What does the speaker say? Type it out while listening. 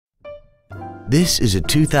This is a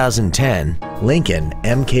 2010 Lincoln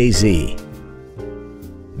MKZ.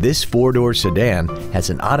 This four-door sedan has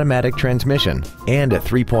an automatic transmission and a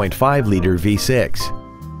 3.5-liter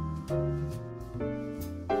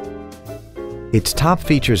V6. Its top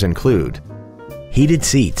features include heated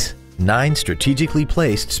seats, 9 strategically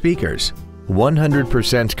placed speakers,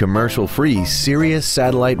 100% commercial-free Sirius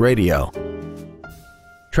satellite radio,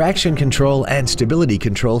 traction control and stability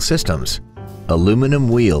control systems, aluminum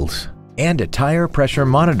wheels, and a tire pressure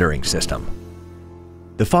monitoring system.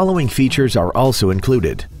 The following features are also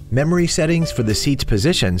included: memory settings for the seat's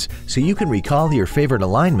positions so you can recall your favorite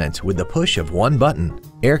alignments with the push of one button,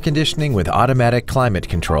 air conditioning with automatic climate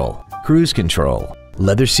control, cruise control,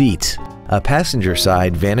 leather seats, a passenger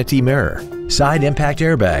side vanity mirror, side impact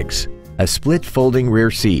airbags, a split folding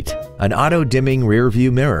rear seat, an auto-dimming rear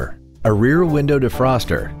view mirror, a rear window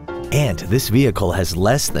defroster, and this vehicle has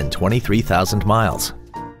less than 23,000 miles.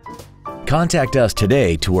 Contact us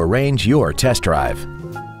today to arrange your test drive.